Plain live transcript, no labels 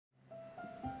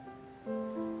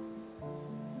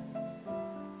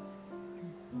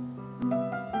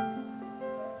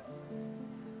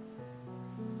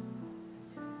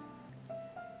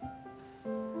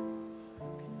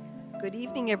Good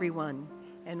evening, everyone,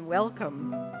 and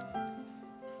welcome.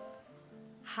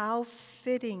 How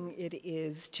fitting it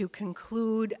is to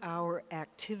conclude our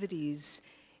activities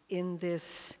in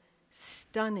this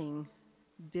stunning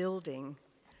building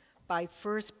by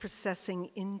first processing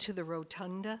into the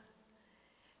rotunda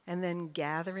and then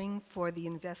gathering for the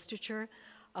investiture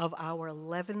of our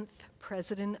 11th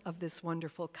president of this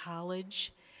wonderful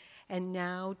college, and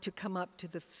now to come up to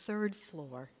the third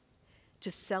floor to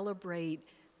celebrate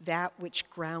that which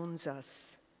grounds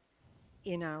us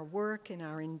in our work, in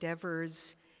our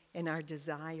endeavors, in our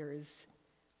desires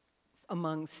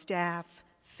among staff,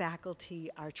 faculty,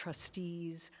 our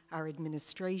trustees, our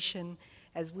administration,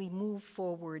 as we move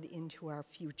forward into our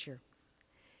future.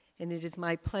 And it is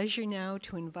my pleasure now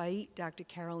to invite Dr.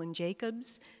 Carolyn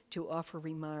Jacobs to offer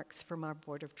remarks from our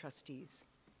Board of Trustees.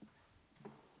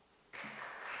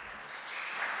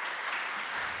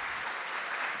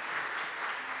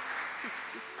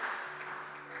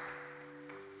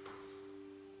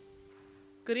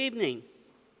 Good evening.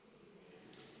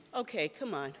 Okay,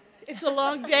 come on. It's a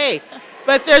long day,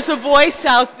 but there's a voice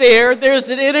out there. There's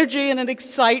an energy and an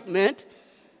excitement.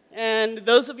 And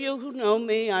those of you who know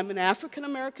me, I'm an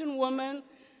African-American woman,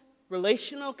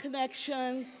 relational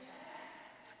connection,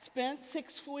 spent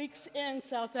 6 weeks in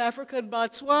South Africa and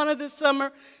Botswana this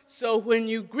summer. So when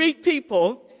you greet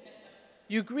people,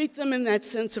 you greet them in that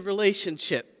sense of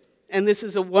relationship. And this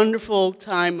is a wonderful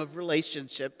time of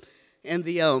relationship in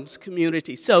the Elms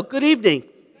community. So, good evening.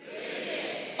 Good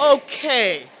evening.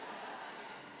 Okay.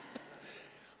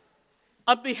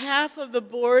 On behalf of the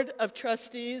Board of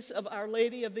Trustees of Our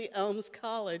Lady of the Elms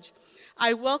College,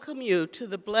 I welcome you to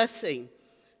the blessing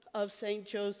of St.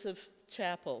 Joseph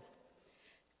Chapel.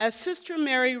 As Sister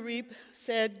Mary Reep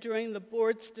said during the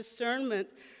board's discernment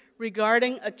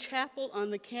regarding a chapel on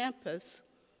the campus,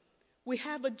 we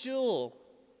have a jewel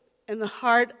in the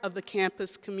heart of the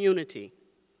campus community.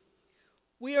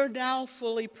 We are now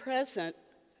fully present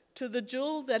to the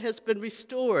jewel that has been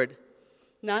restored,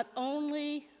 not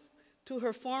only to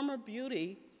her former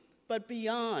beauty, but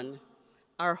beyond,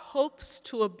 our hopes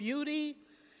to a beauty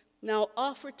now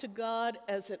offered to God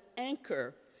as an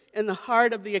anchor in the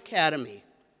heart of the academy.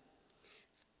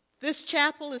 This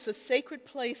chapel is a sacred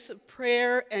place of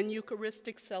prayer and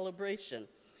Eucharistic celebration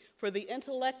for the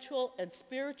intellectual and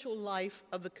spiritual life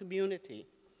of the community.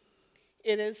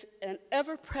 It is an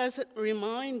ever-present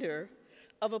reminder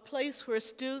of a place where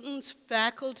students,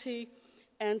 faculty,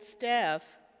 and staff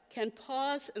can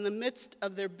pause in the midst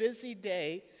of their busy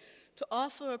day to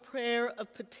offer a prayer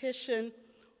of petition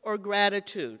or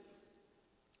gratitude.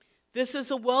 This is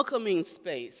a welcoming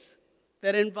space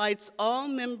that invites all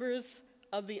members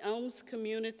of the Elms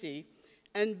community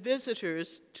and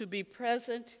visitors to be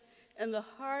present in the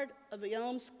heart of the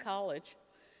Elms College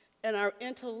and our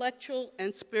intellectual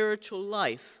and spiritual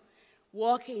life,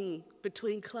 walking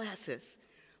between classes,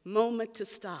 moment to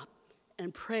stop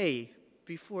and pray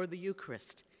before the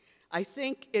Eucharist. I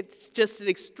think it's just an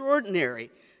extraordinary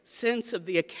sense of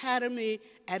the academy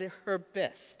at her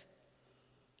best.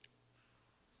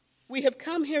 We have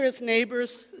come here as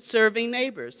neighbors serving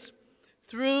neighbors,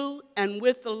 through and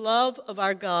with the love of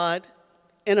our God,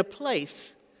 in a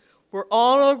place where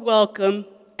all are welcome,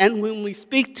 and when we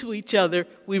speak to each other,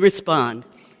 we respond.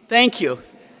 Thank you.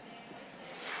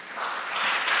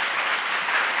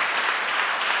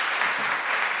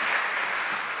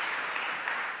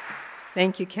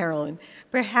 Thank you, Carolyn.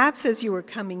 Perhaps as you were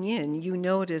coming in, you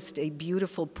noticed a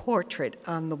beautiful portrait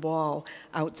on the wall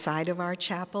outside of our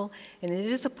chapel, and it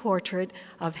is a portrait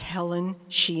of Helen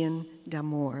Sheehan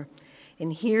Damour.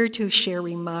 And here to share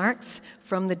remarks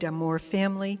from the Damour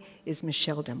family is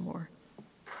Michelle Damour.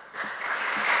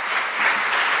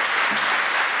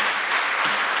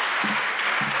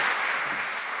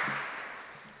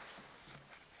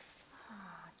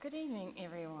 Good evening,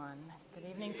 everyone. Good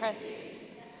evening,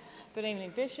 Good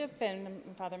evening, Bishop and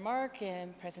Father Mark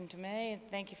and President Dumay.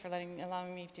 Thank you for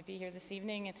allowing me to be here this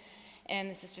evening, and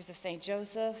the Sisters of St.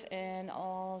 Joseph and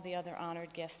all the other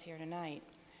honored guests here tonight.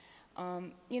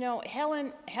 You know,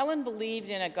 Helen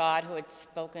believed in a God who had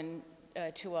spoken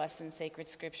to us in sacred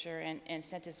scripture and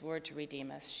sent his word to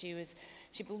redeem us.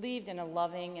 She believed in a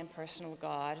loving and personal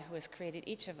God who has created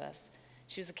each of us.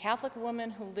 She was a Catholic woman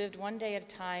who lived one day at a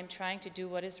time trying to do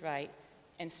what is right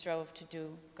and strove to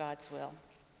do God's will.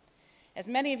 As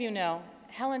many of you know,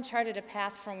 Helen charted a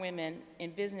path for women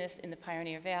in business in the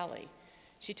Pioneer Valley.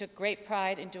 She took great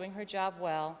pride in doing her job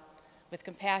well, with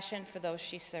compassion for those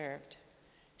she served.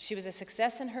 She was a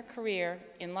success in her career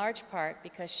in large part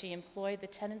because she employed the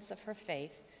tenets of her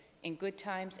faith in good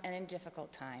times and in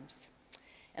difficult times.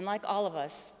 And like all of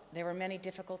us, there were many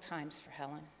difficult times for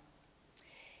Helen.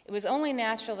 It was only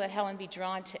natural that Helen be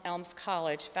drawn to Elms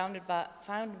College, founded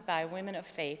by women of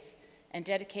faith and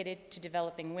dedicated to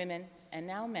developing women, and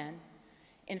now men,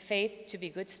 in faith to be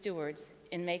good stewards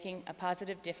in making a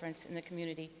positive difference in the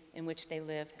community in which they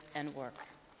live and work.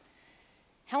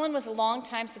 Helen was a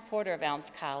longtime supporter of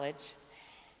Elms College,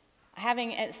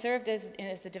 having served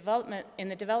in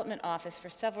the development office for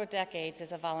several decades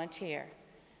as a volunteer.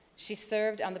 She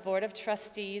served on the Board of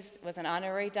Trustees, was an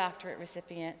honorary doctorate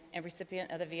recipient, and recipient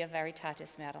of the Via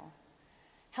Veritatis Medal.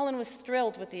 Helen was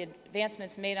thrilled with the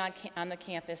advancements made on the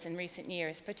campus in recent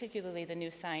years, particularly the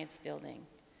new science building.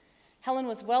 Helen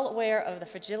was well aware of the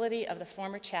fragility of the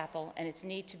former chapel and its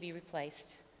need to be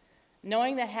replaced.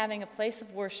 Knowing that having a place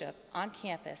of worship on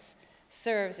campus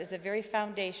serves as the very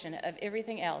foundation of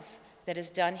everything else that is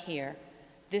done here,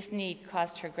 this need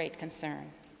caused her great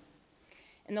concern.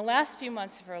 In the last few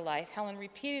months of her life, Helen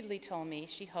repeatedly told me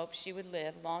she hoped she would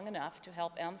live long enough to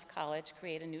help Elms College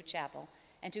create a new chapel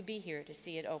and to be here to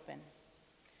see it open.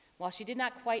 While she did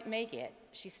not quite make it,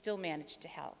 she still managed to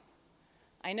help.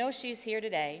 I know she's here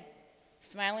today,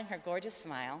 smiling her gorgeous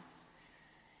smile,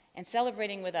 and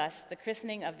celebrating with us the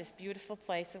christening of this beautiful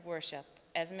place of worship,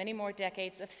 as many more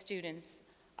decades of students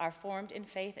are formed in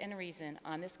faith and reason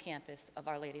on this campus of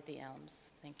Our Lady of the Elms.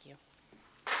 Thank you.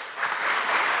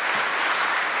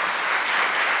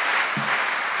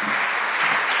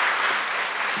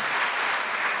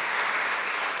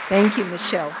 Thank you,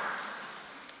 Michelle.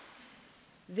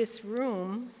 This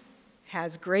room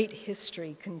has great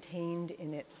history contained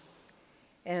in it,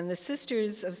 and the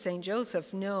Sisters of St.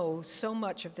 Joseph know so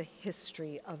much of the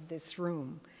history of this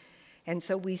room, and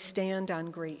so we stand on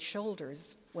great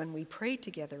shoulders when we pray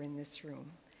together in this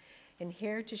room. And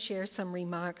here to share some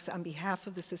remarks on behalf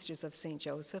of the Sisters of St.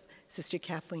 Joseph, Sister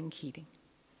Kathleen Keating.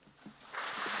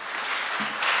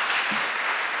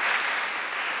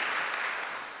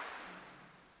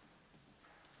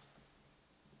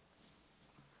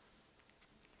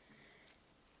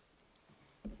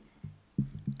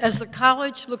 As the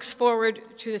college looks forward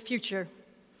to the future,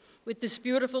 with this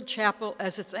beautiful chapel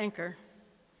as its anchor,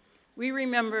 we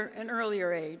remember an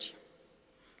earlier age.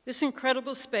 This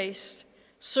incredible space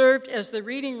served as the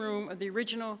reading room of the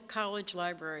original college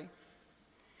library.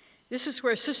 This is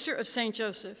where Sister of St.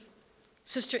 Joseph,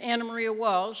 Sister Anna Maria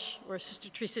Walsh, or Sister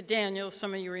Teresa Daniels,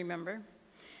 some of you remember,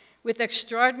 with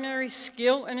extraordinary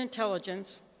skill and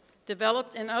intelligence,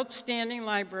 developed an outstanding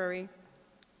library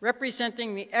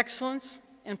representing the excellence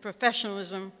and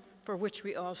professionalism for which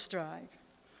we all strive.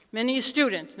 Many a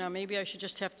student, now maybe I should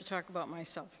just have to talk about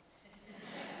myself.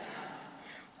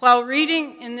 While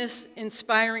reading in this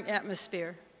inspiring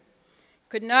atmosphere,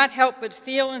 could not help but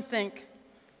feel and think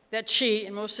that she,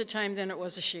 and most of the time then it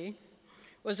was a she,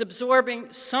 was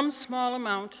absorbing some small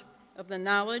amount of the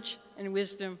knowledge and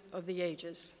wisdom of the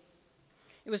ages.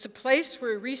 It was a place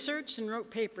where we researched and wrote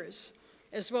papers,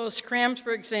 as well as crammed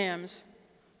for exams,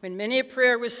 when many a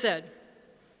prayer was said,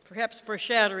 perhaps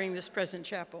foreshadowing this present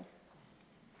chapel.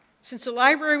 Since the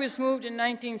library was moved in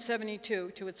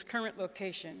 1972 to its current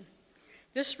location,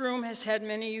 this room has had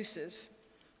many uses: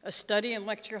 a study and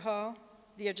lecture hall,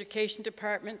 the education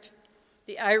department,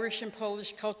 the Irish and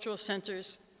Polish cultural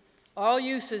centers, all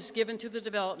uses given to the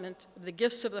development of the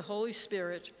gifts of the Holy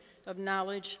Spirit of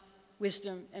knowledge,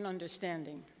 wisdom, and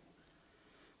understanding.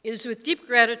 It is with deep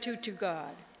gratitude to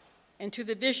God and to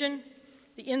the vision,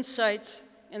 the insights,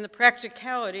 and the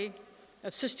practicality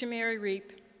of Sister Mary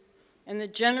Reap and the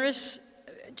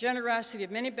generosity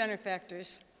of many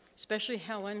benefactors, especially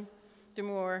Helen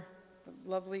DeMoore, the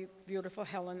lovely, beautiful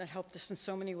Helen that helped us in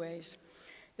so many ways,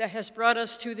 that has brought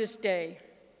us to this day.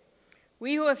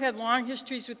 We who have had long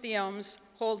histories with the Elms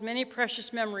hold many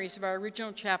precious memories of our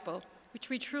original chapel, which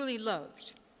we truly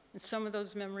loved, and some of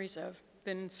those memories have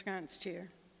been ensconced here.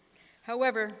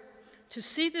 However, to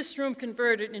see this room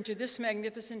converted into this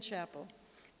magnificent chapel,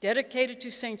 dedicated to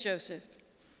St. Joseph,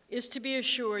 is to be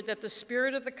assured that the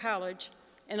spirit of the college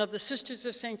and of the Sisters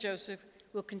of St. Joseph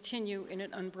will continue in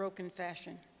an unbroken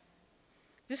fashion.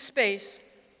 This space,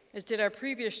 as did our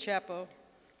previous chapel,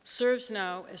 serves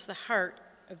now as the heart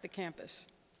of the campus.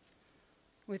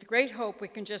 With great hope, we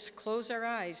can just close our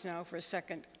eyes now for a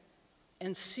second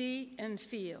and see and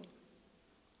feel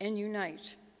and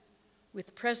unite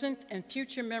with present and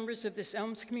future members of this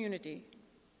Elms community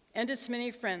and its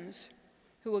many friends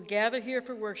who will gather here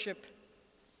for worship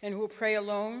and who will pray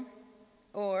alone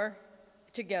or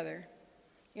together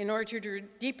in order to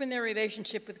deepen their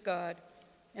relationship with God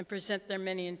and present their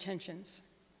many intentions.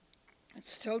 And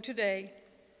so today,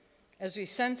 as we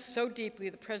sense so deeply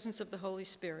the presence of the Holy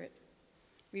Spirit,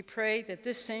 we pray that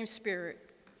this same Spirit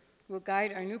will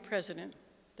guide our new president,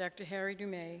 Dr. Harry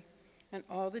Dumay, on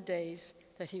all the days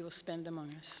that he will spend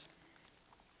among us.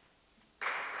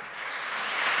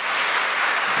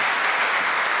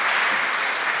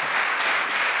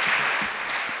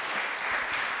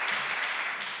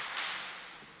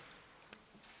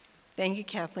 Thank you,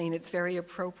 Kathleen. It's very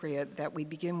appropriate that we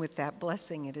begin with that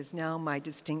blessing. It is now my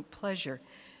distinct pleasure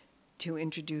to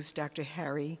introduce Dr.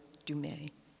 Harry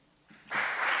Dumay.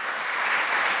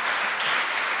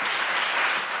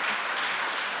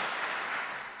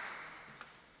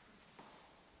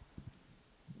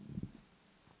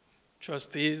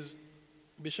 Trustees,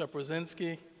 Bishop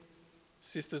Rosinski,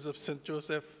 Sisters of St.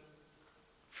 Joseph,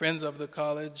 friends of the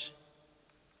college,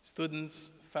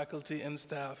 students, faculty, and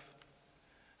staff.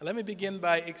 Let me begin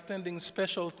by extending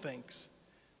special thanks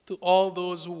to all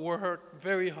those who worked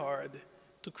very hard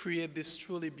to create this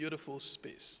truly beautiful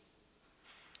space.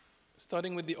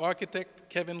 Starting with the architect,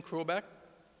 Kevin Kroback,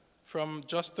 from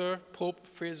Juster Pope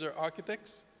Fraser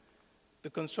Architects, the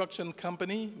construction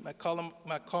company,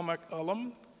 McCormack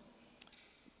Alum,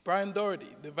 Brian Doherty,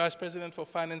 the Vice President for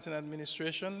Finance and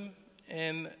Administration,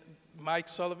 and Mike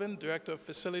Sullivan, Director of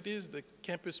Facilities, the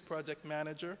Campus Project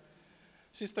Manager,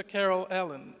 Sister Carol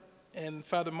Allen and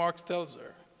Father Mark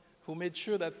Stelzer, who made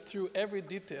sure that through every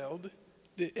detail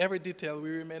we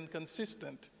remain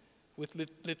consistent with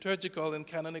liturgical and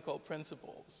canonical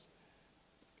principles.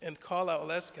 And Carla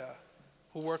Oleska,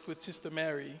 who worked with Sister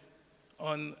Mary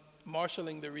on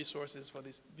marshaling the resources for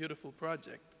this beautiful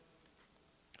project.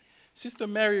 Sister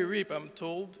Mary Reap, I'm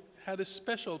told, had a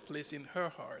special place in her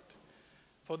heart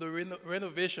for the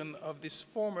renovation of this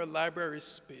former library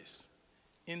space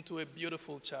into a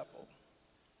beautiful chapel.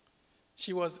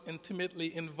 She was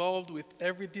intimately involved with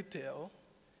every detail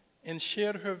and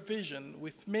shared her vision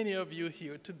with many of you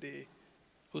here today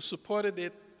who supported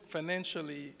it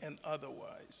financially and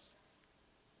otherwise.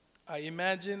 I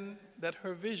imagine that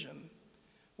her vision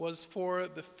was for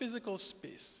the physical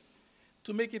space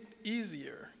to make it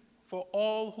easier for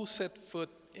all who set foot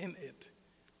in it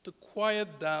to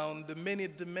quiet down the many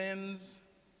demands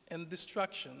and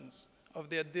distractions of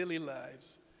their daily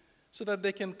lives so that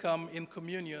they can come in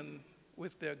communion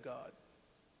with their God.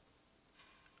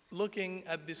 Looking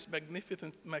at this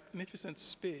magnificent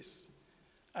space,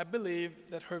 I believe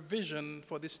that her vision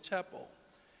for this chapel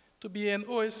to be an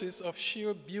oasis of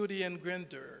sheer beauty and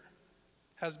grandeur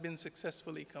has been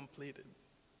successfully completed.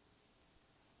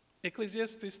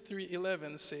 Ecclesiastes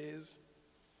 3:11 says,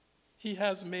 "He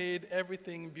has made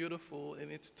everything beautiful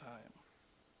in its time.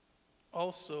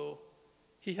 Also,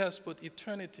 he has put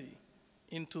eternity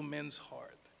into men's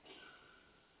heart."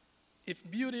 If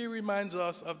beauty reminds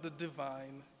us of the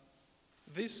divine,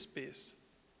 this space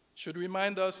should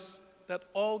remind us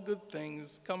that all good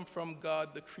things come from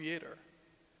God the Creator,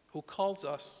 who calls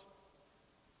us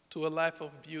to a life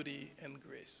of beauty and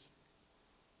grace.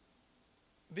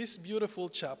 This beautiful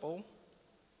chapel,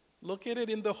 located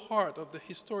in the heart of the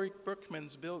historic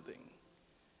Berchmans building,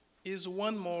 is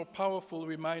one more powerful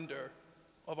reminder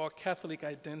of our Catholic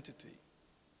identity.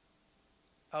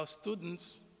 Our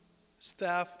students,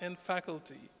 staff, and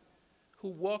faculty who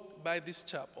walk by this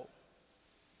chapel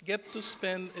get to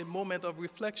spend a moment of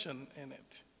reflection in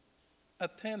it,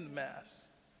 attend Mass,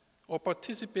 or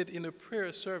participate in a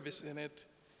prayer service in it,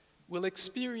 will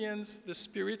experience the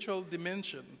spiritual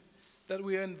dimension that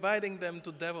we are inviting them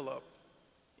to develop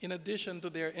in addition to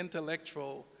their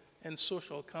intellectual and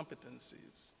social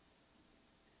competencies.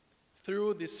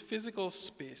 Through this physical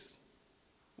space,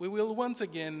 we will once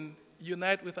again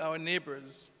unite with our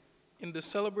neighbors in the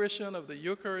celebration of the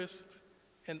Eucharist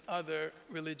and other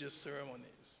religious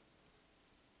ceremonies.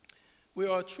 We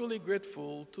are truly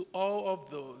grateful to all of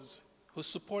those who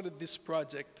supported this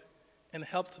project and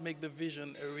helped make the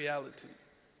vision a reality.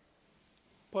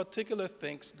 Particular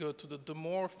thanks go to the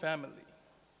Damore family.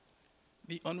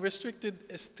 The unrestricted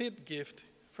estate gift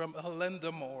from Helen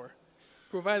Damore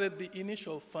provided the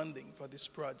initial funding for this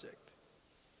project.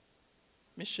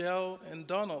 Michelle and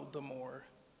Donald Damore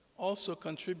also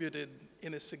contributed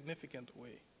in a significant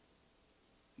way.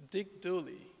 Dick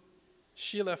Dooley,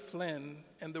 Sheila Flynn,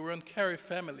 and the Roncari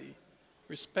family,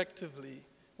 respectively,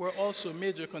 were also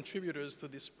major contributors to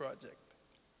this project.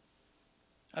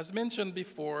 As mentioned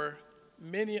before,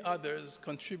 many others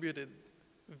contributed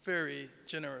very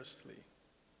generously.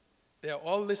 They are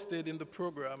all listed in the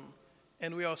program,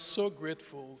 and we are so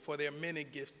grateful for their many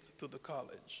gifts to the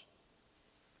college.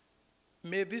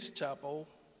 May this chapel,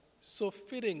 so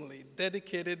fittingly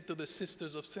dedicated to the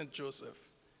Sisters of St. Joseph,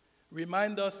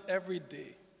 remind us every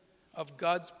day of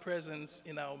God's presence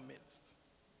in our midst.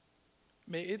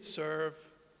 May it serve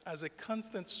as a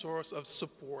constant source of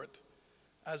support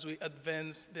as we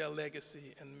advance their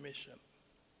legacy and mission.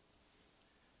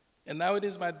 And now it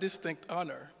is my distinct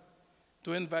honor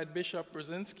to invite Bishop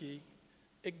Brzezinski,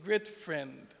 a great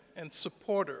friend and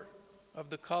supporter of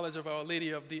the College of Our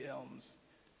Lady of the Elms,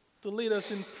 to lead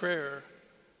us in prayer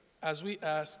as we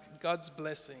ask God's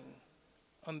blessing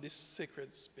on this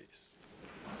sacred space.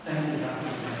 Thank you, Dr.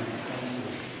 Thank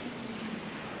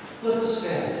you. Let us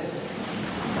stand.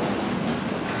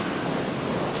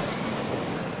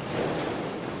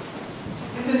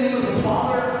 In the name of the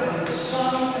Father, and of the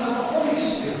Son, and of the Holy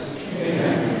Spirit.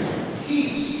 Amen.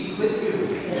 Peace be with you.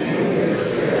 And with your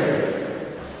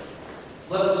spirit.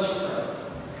 Let us pray.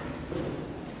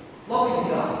 Loving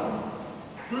God,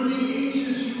 through the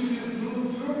ages you have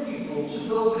moved your people to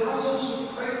build houses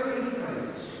of prayer and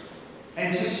praise,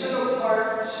 and to set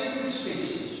apart sacred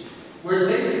spaces where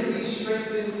they can be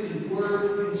strengthened in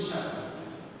word and sacrament.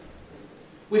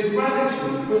 With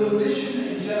gratitude for the vision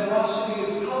and generosity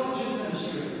of college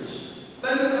administrators,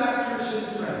 benefactors, and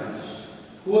friends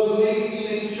who have made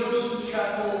St. Joseph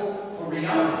Chapel a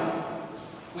reality,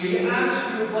 we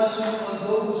ask your blessing on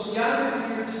those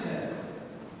gathered here today.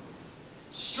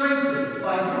 Strengthened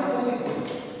by your Holy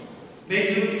Word,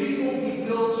 may your people be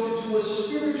built into a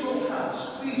spiritual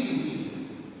house pleasing to you.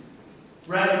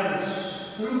 Grant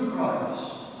this through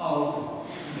Christ our Lord.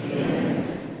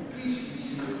 Amen. Please be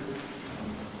seated.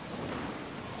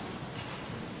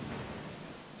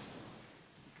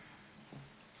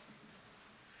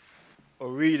 A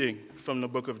reading from the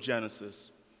book of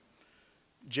Genesis.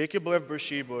 Jacob left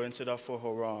Beersheba and set out for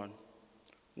Haran.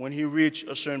 When he reached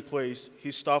a certain place,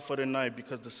 he stopped for the night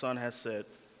because the sun had set.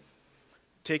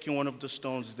 Taking one of the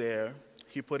stones there,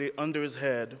 he put it under his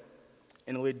head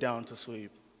and lay down to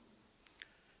sleep.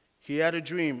 He had a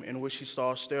dream in which he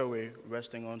saw a stairway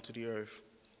resting onto the earth,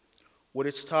 with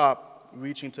its top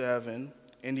reaching to heaven,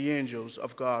 and the angels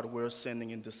of God were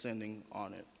ascending and descending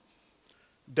on it.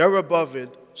 There above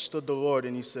it stood the Lord,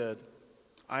 and he said,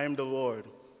 I am the Lord,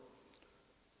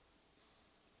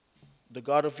 the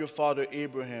God of your father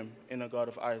Abraham and the God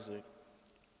of Isaac.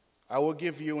 I will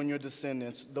give you and your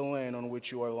descendants the land on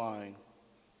which you are lying.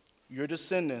 Your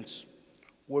descendants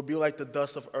will be like the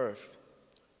dust of earth,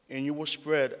 and you will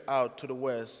spread out to the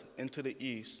west and to the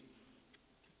east,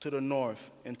 to the north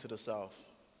and to the south.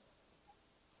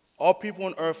 All people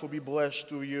on earth will be blessed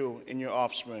through you and your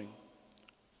offspring.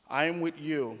 I am with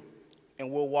you and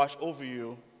will watch over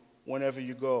you whenever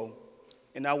you go,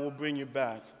 and I will bring you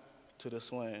back to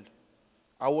this land.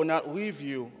 I will not leave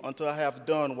you until I have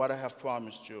done what I have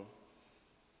promised you.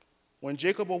 When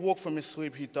Jacob awoke from his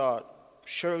sleep, he thought,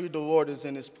 surely the Lord is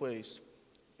in this place,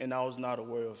 and I was not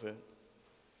aware of it.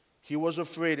 He was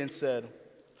afraid and said,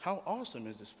 how awesome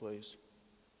is this place?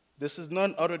 This is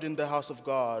none other than the house of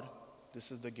God.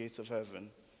 This is the gates of heaven.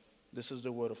 This is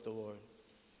the word of the Lord.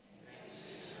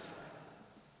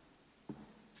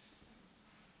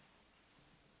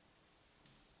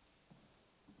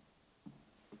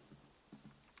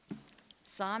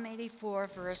 Psalm 84,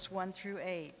 verse 1 through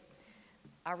 8.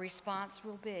 Our response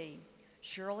will be,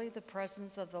 surely the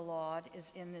presence of the Lord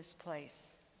is in this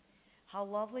place. How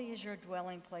lovely is your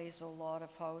dwelling place, O Lord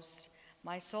of hosts.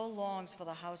 My soul longs for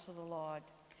the house of the Lord.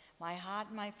 My heart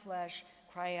and my flesh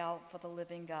cry out for the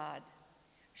living God.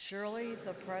 Surely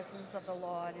the presence of the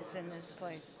Lord is in this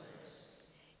place.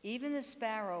 Even the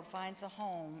sparrow finds a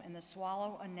home, and the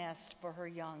swallow a nest for her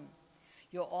young.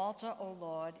 Your altar, O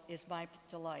Lord, is my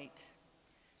delight.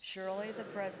 Surely the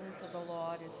presence of the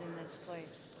Lord is in this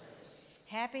place.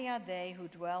 Happy are they who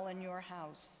dwell in your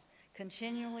house.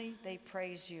 Continually they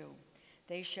praise you.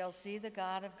 They shall see the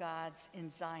God of gods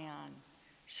in Zion.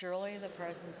 Surely the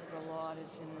presence of the Lord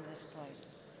is in this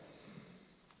place.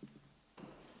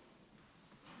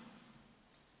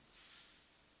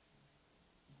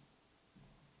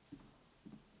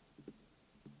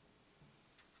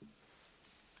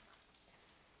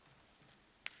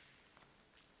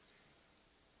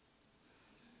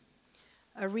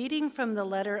 A reading from the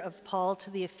letter of Paul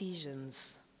to the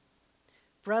Ephesians.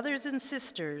 Brothers and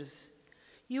sisters,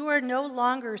 you are no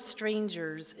longer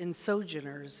strangers and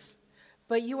sojourners,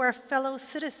 but you are fellow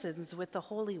citizens with the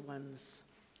holy ones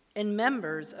and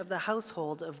members of the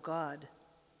household of God,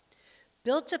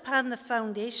 built upon the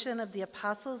foundation of the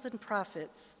apostles and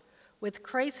prophets, with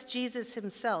Christ Jesus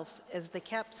himself as the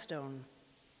capstone.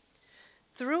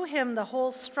 Through him, the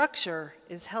whole structure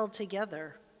is held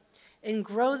together and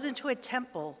grows into a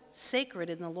temple sacred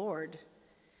in the Lord.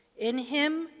 In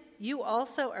him, you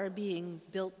also are being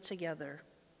built together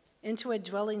into a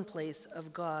dwelling place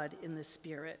of God in the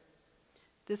Spirit.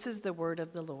 This is the word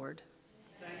of the Lord.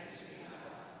 Thanks be to God.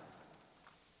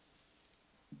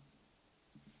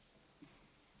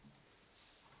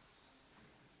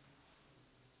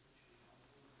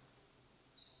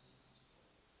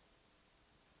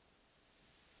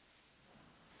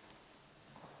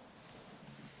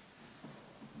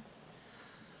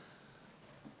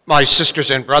 My sisters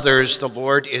and brothers, the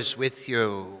Lord is with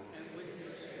you.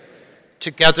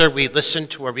 Together we listen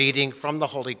to a reading from the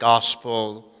Holy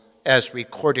Gospel as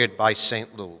recorded by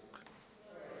St. Luke.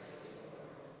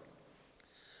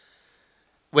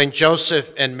 When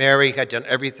Joseph and Mary had done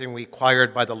everything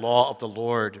required by the law of the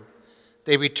Lord,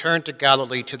 they returned to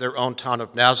Galilee to their own town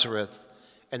of Nazareth,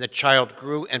 and the child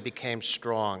grew and became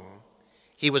strong.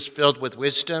 He was filled with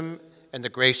wisdom, and the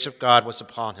grace of God was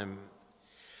upon him.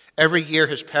 Every year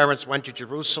his parents went to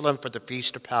Jerusalem for the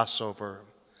feast of Passover.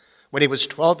 When he was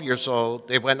 12 years old,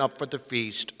 they went up for the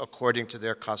feast according to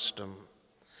their custom.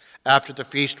 After the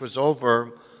feast was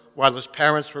over, while his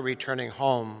parents were returning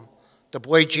home, the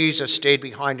boy Jesus stayed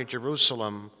behind in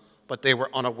Jerusalem, but they were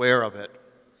unaware of it.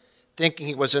 Thinking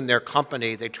he was in their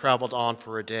company, they traveled on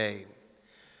for a day.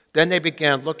 Then they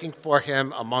began looking for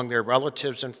him among their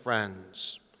relatives and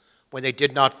friends. When they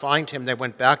did not find him, they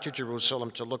went back to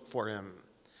Jerusalem to look for him.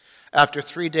 After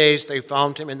 3 days, they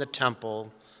found him in the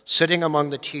temple, sitting among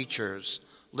the teachers,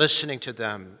 listening to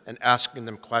them and asking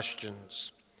them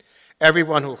questions.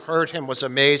 Everyone who heard him was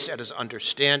amazed at his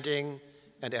understanding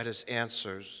and at his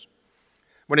answers.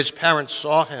 When his parents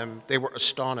saw him, they were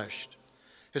astonished.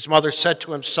 His mother said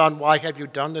to him, "Son, why have you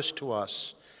done this to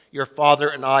us? Your father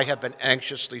and I have been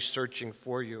anxiously searching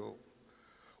for you."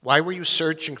 "Why were you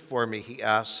searching for me?" he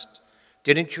asked.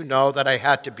 "Didn't you know that I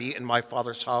had to be in my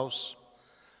father's house?"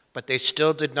 But they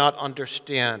still did not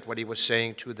understand what he was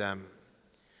saying to them.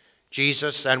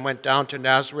 Jesus then went down to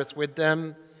Nazareth with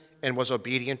them and was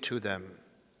obedient to them.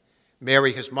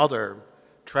 Mary, his mother,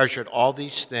 treasured all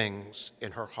these things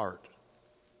in her heart.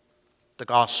 The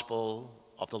Gospel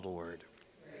of the Lord.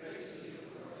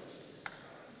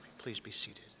 Please be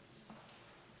seated.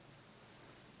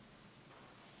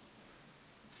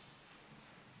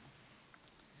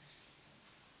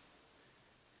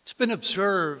 It's been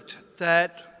observed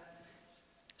that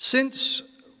since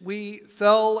we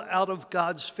fell out of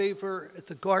God's favor at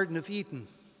the Garden of Eden,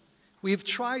 we've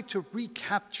tried to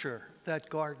recapture that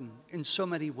garden in so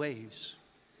many ways.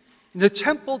 In the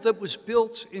temple that was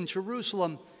built in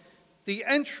Jerusalem, the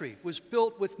entry was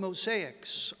built with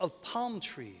mosaics of palm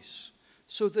trees,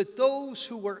 so that those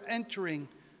who were entering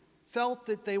felt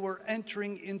that they were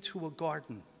entering into a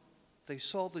garden. They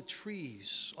saw the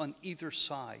trees on either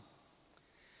side.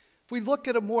 If we look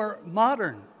at a more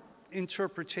modern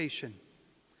interpretation,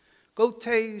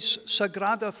 Goethe's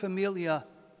Sagrada Familia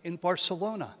in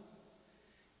Barcelona,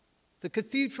 the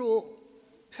cathedral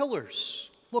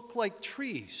pillars look like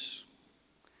trees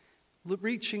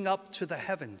reaching up to the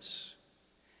heavens.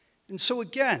 And so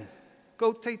again,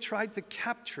 Goethe tried to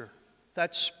capture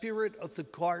that spirit of the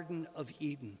Garden of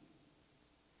Eden.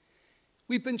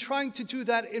 We've been trying to do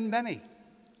that in many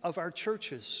of our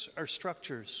churches, our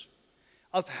structures,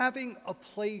 of having a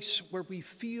place where we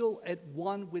feel at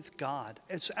one with God,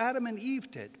 as Adam and Eve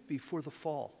did before the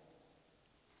fall.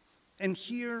 And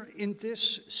here in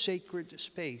this sacred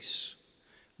space,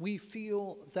 we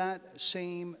feel that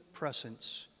same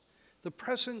presence, the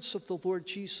presence of the Lord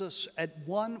Jesus at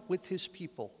one with his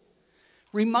people,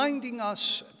 reminding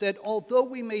us that although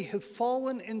we may have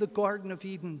fallen in the Garden of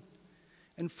Eden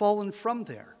and fallen from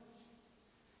there,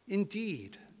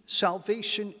 indeed,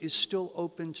 salvation is still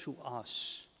open to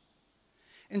us.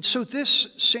 And so this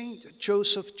St.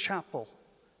 Joseph Chapel,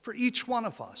 for each one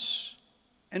of us,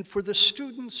 and for the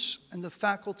students and the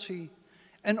faculty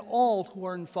and all who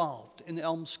are involved in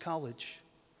Elms College,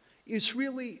 is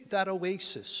really that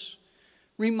oasis,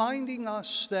 reminding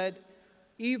us that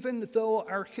even though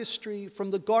our history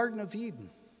from the Garden of Eden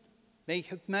may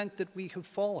have meant that we have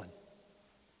fallen,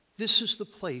 this is the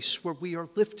place where we are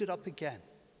lifted up again,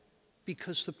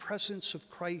 because the presence of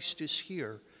Christ is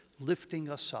here, lifting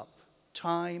us up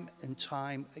time and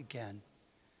time again.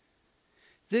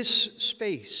 This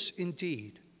space,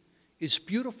 indeed, is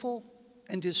beautiful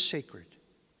and is sacred.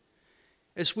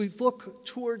 As we look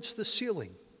towards the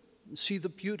ceiling and see the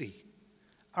beauty,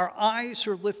 our eyes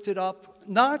are lifted up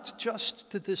not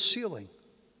just to this ceiling,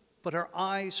 but our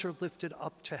eyes are lifted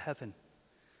up to heaven,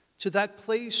 to that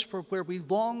place where we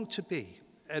long to be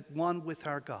at one with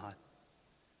our God.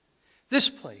 This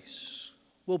place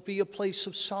will be a place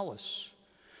of solace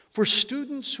for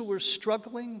students who are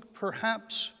struggling,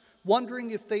 perhaps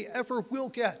wondering if they ever will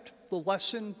get the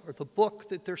lesson or the book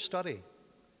that they're studying.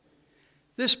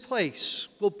 This place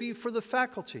will be for the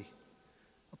faculty,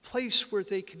 a place where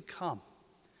they can come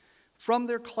from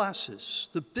their classes,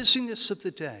 the busyness of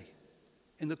the day,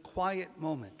 in the quiet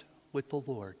moment with the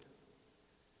Lord.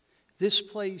 This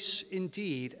place,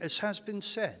 indeed, as has been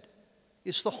said,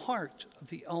 is the heart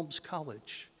of the Elms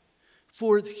College,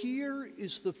 For here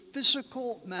is the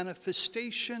physical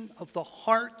manifestation of the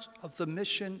heart of the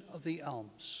mission of the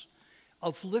Elms,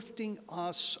 of lifting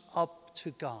us up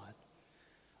to God,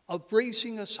 of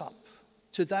raising us up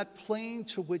to that plane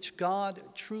to which God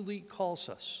truly calls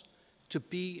us, to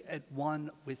be at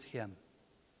one with him.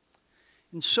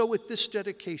 And so at this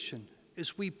dedication,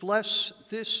 as we bless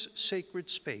this sacred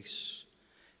space,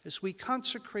 as we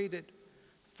consecrate it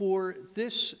for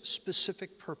this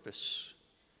specific purpose,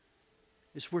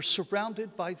 as we're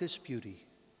surrounded by this beauty,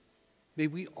 may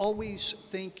we always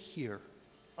think here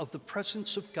of the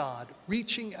presence of God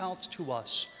reaching out to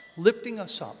us, lifting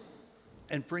us up,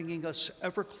 and bringing us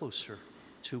ever closer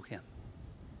to him.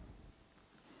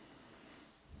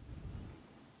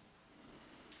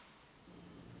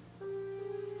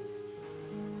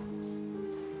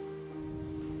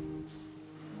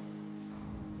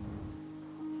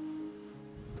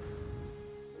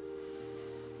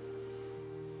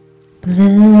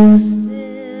 Bless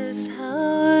this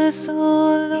house,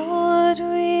 O Lord,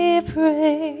 we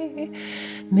pray.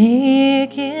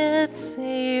 Make it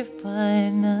safe by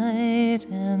night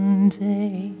and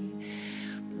day.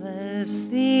 Bless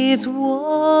these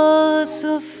walls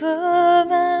so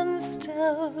firm and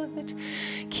stout,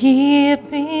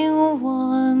 keeping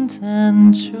want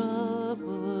and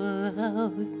trouble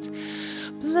out.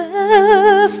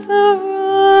 Bless the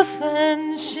roof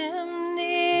and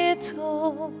chimney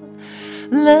tall.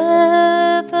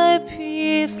 Let thy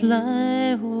peace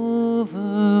lie over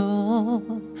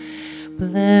all.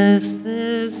 Bless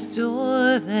this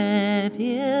door that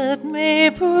it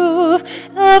may prove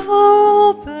ever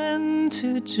open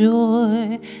to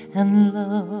joy and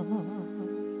love.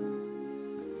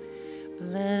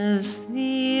 Bless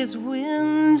these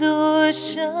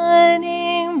windows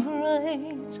shining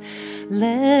bright,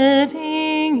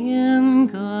 letting in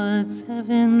God's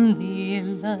heavenly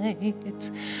light.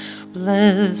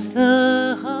 Bless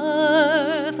the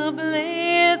hearth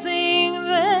blazing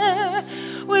there,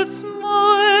 with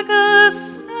smoke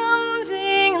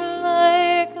ascending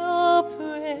like a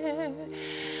prayer.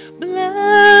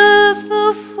 Bless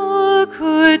the folk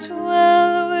who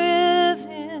dwell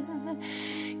within,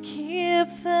 keep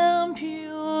them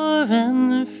pure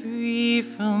and free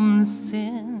from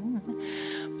sin.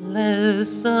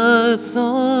 Bless us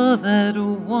all that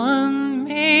one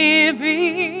may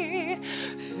be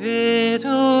fit,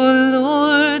 O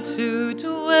Lord, to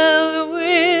dwell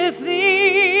with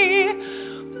thee.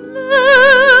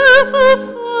 Bless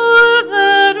us all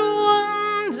that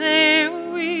one day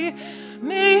we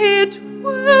may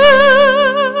dwell,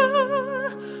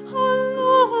 O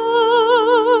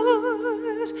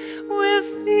Lord,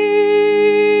 with thee.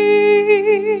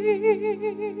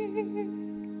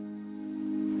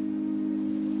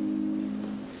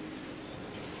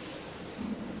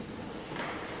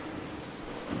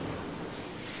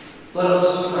 Let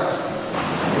us pray.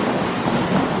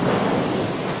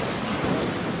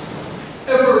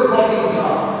 Ever-loving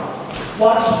God,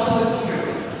 watchful and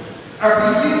caring,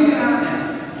 our beginning and our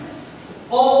end,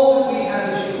 all that we have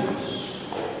is yours.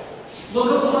 Look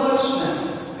upon us now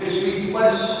as we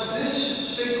bless this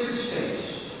sacred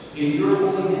space in your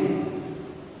holy name.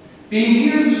 Be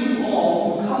near to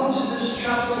all who come to this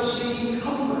chapel seeking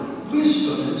comfort,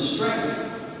 wisdom, and strength.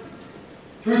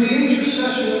 Through the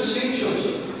intercession of St.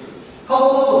 Joseph,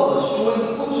 help all of us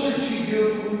join closer to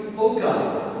you, O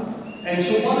God, and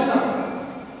to one another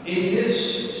in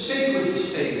this sacred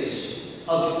space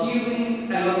of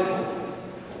healing and of hope.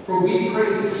 For we pray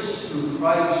this through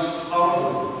Christ our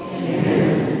Lord.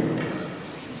 Amen.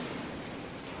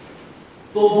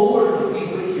 The Lord be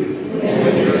with you. And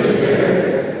with your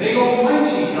spirit. May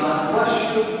Almighty God bless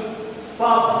you,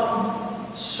 Father,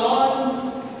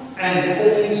 Son, and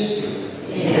Holy Spirit.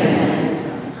 Amen.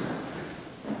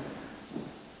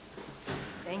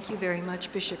 Thank you very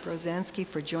much, Bishop Rozansky,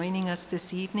 for joining us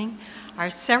this evening. Our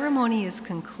ceremony is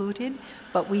concluded,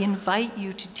 but we invite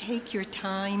you to take your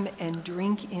time and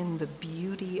drink in the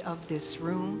beauty of this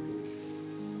room.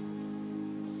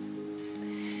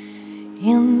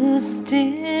 In the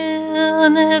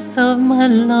stillness of my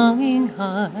longing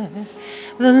heart,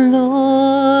 the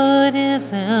Lord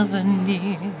is ever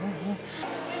near.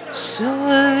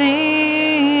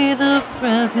 Surely the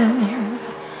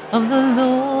presence of the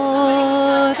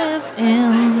Lord is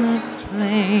in this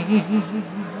place.